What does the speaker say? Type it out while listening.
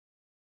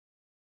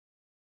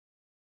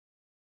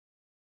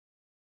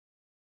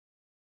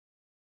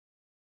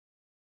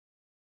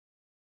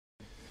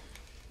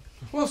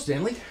Well,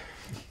 Stanley,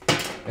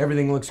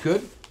 everything looks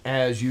good.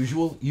 As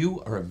usual,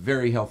 you are a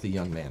very healthy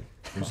young man.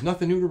 There's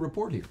nothing new to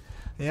report here.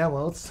 Yeah,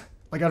 well, it's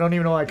like I don't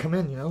even know why I come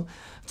in, you know?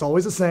 It's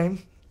always the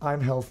same. I'm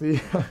healthy.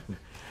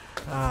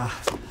 I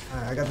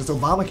got this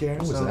Obamacare.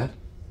 What was that?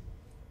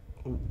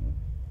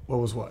 What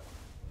was what?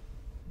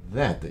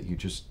 That you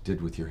just did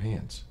with your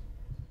hands.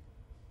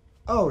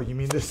 Oh, you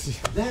mean this?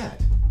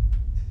 That.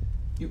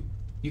 You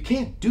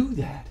can't do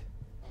that.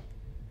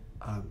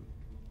 How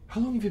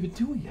long have you been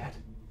doing that?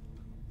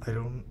 I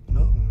don't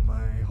know.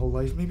 My whole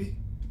life, maybe?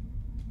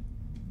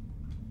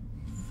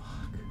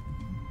 Fuck.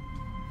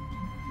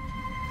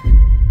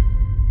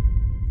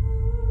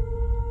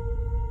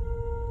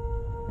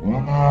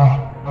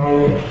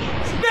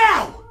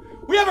 Now!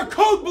 We have a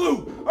code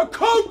blue! A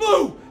code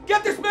blue!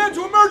 Get this man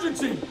to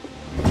emergency!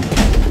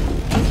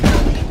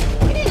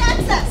 We need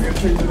access!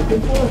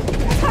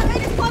 That's our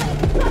latest code!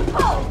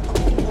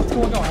 What's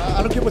going on?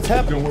 I don't get what's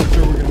happening. Don't worry,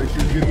 sir. We're gonna make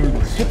sure you get through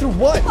this. Get through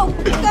what? Oh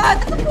my god,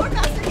 that's a poor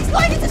bastard! He's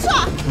going into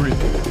shock! Breathe.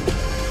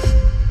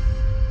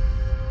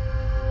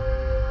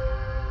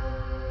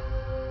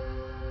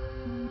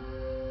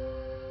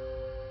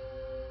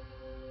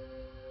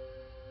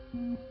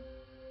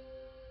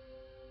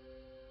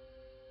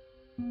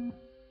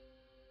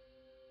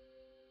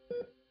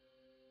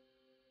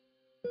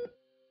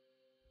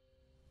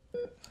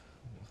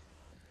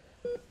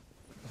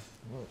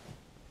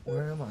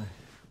 Where am I?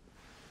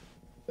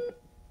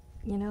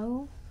 You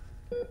know,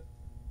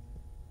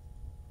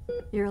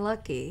 you're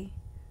lucky.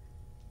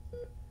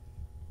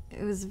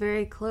 It was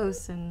very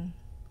close and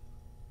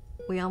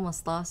we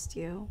almost lost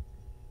you.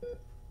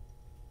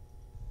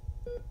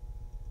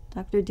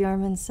 Dr.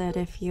 Diorman said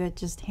if you had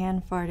just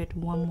hand farted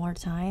one more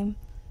time,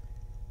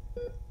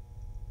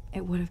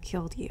 it would have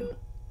killed you.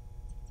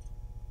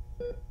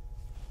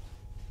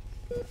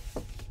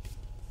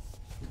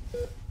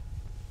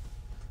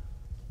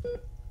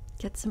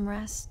 Get some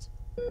rest.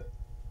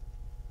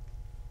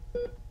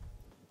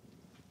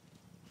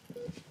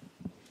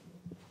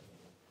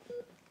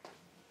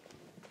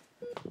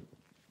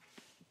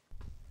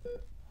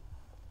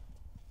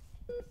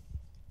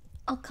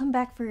 I'll come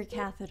back for your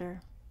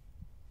catheter.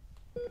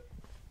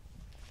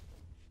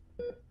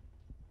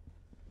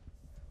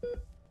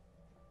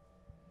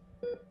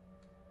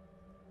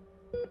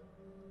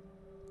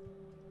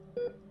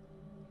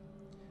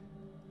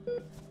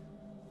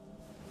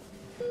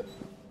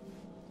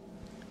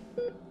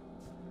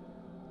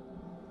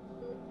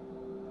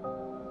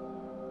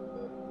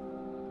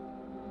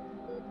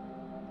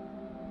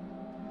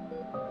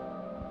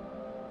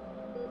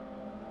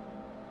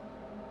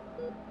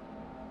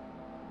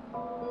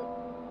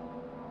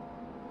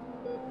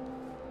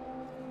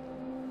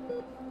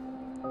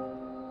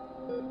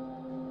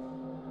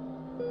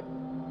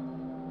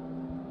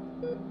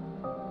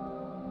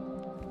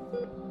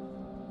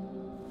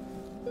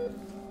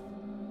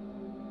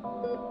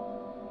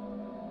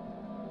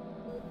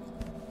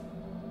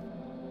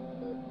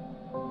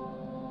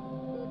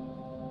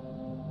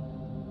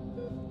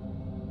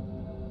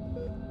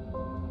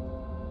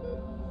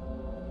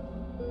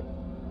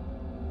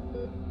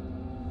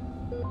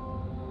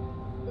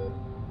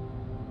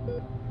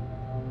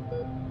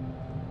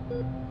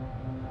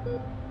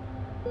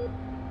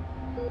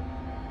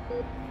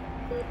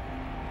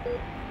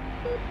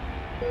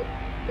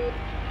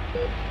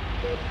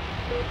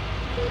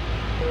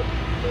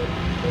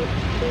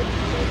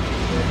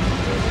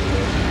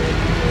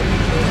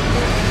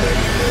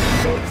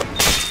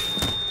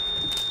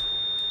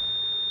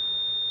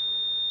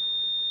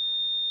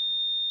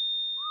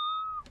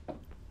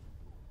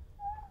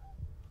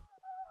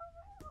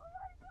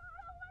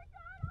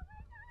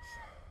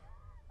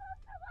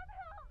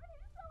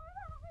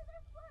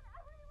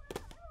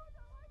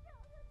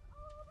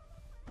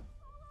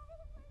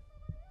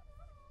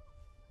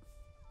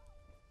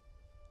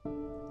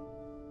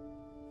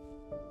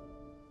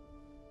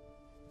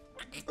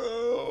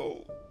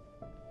 Oh.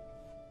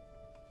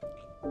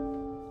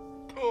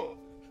 Oh.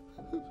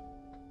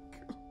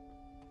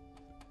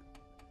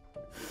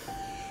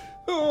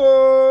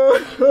 Oh.